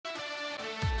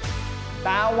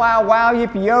Bow, wow, wow,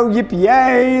 yippee-yo,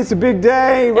 yippee-yay. It's a big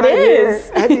day right here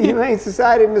at the Humane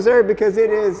Society of Missouri because it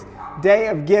is Day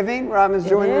of Giving. Robin's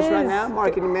joining us right now,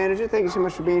 marketing manager. Thank you so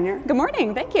much for being here. Good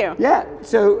morning, thank you. Yeah,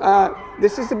 so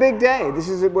this is the big day. This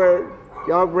is where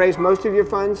y'all raise most of your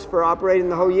funds for operating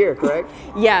the whole year, correct?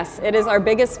 Yes, it is our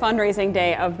biggest fundraising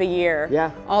day of the year.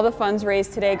 Yeah. All the funds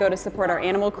raised today go to support our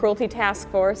Animal Cruelty Task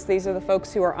Force. These are the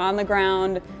folks who are on the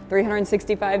ground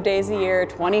 365 days a year,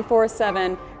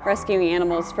 24/7, rescuing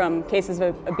animals from cases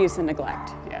of abuse and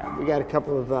neglect. Yeah, we got a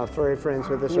couple of furry friends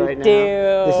with us right now. We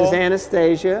do. This is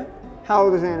Anastasia. How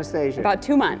old is Anastasia? About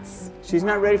 2 months. She's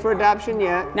not ready for adoption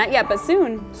yet. Not yet, but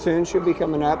soon. Soon she'll be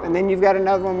coming up. And then you've got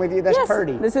another one with you, that's Yes,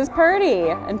 Purdy. this is Purdy,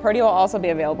 and Purdy will also be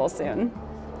available soon.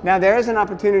 Now there is an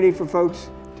opportunity for folks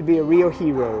to be a real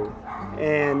hero,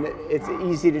 and it's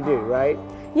easy to do, right?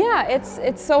 Yeah,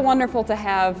 it's so wonderful to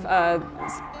have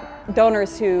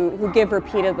donors who give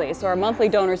repeatedly. So our monthly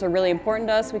donors are really important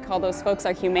to us. We call those folks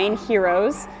our humane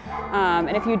heroes.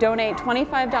 And if you donate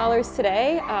 $25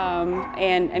 today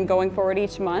and going forward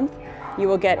each month, you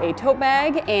will get a tote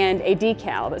bag and a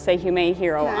decal that say Humane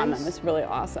Hero on them. It's really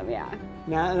awesome, yeah.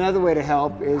 Now another way to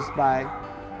help is by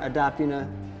adopting a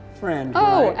friend.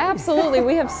 Oh, right? absolutely.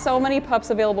 We have so many pups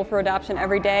available for adoption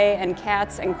every day, and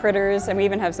cats and critters, and we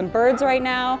even have some birds right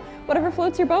now. Whatever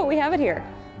floats your boat, we have it here.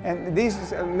 And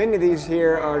these, many of these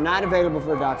here are not available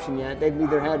for adoption yet. They've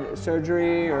either had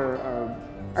surgery or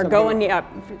going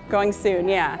soon,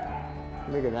 yeah.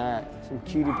 Look at that, some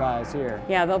cutie pies here.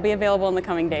 Yeah, they'll be available in the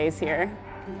coming days here.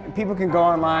 And people can go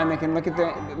online, they can look at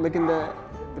the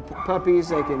puppies,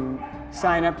 they can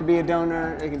sign up to be a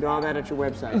donor, they can do all that at your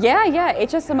website. Yeah,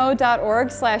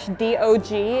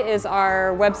 hsmo.org/DOG is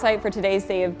our website for today's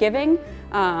Day of Giving.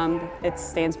 It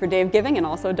stands for Day of Giving and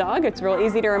also dog. It's real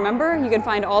easy to remember. You can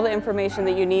find all the information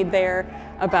that you need there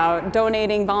about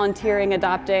donating, volunteering,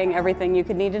 adopting, everything you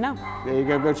could need to know. There you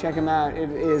go check them out. It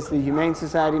is the Humane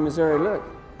Society of Missouri. Look,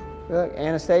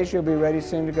 Anastasia will be ready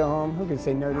soon to go home. Who can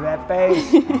say no to that face?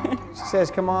 She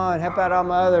says, come on, help out all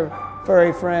my other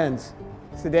furry friends.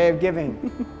 It's the Day of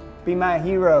Giving. Be my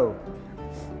hero.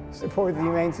 Support the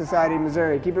Humane Society of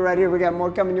Missouri. Keep it right here. We got more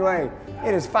coming your way.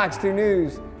 It is Fox 2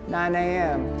 News, 9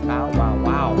 a.m. Wow, wow,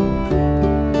 wow.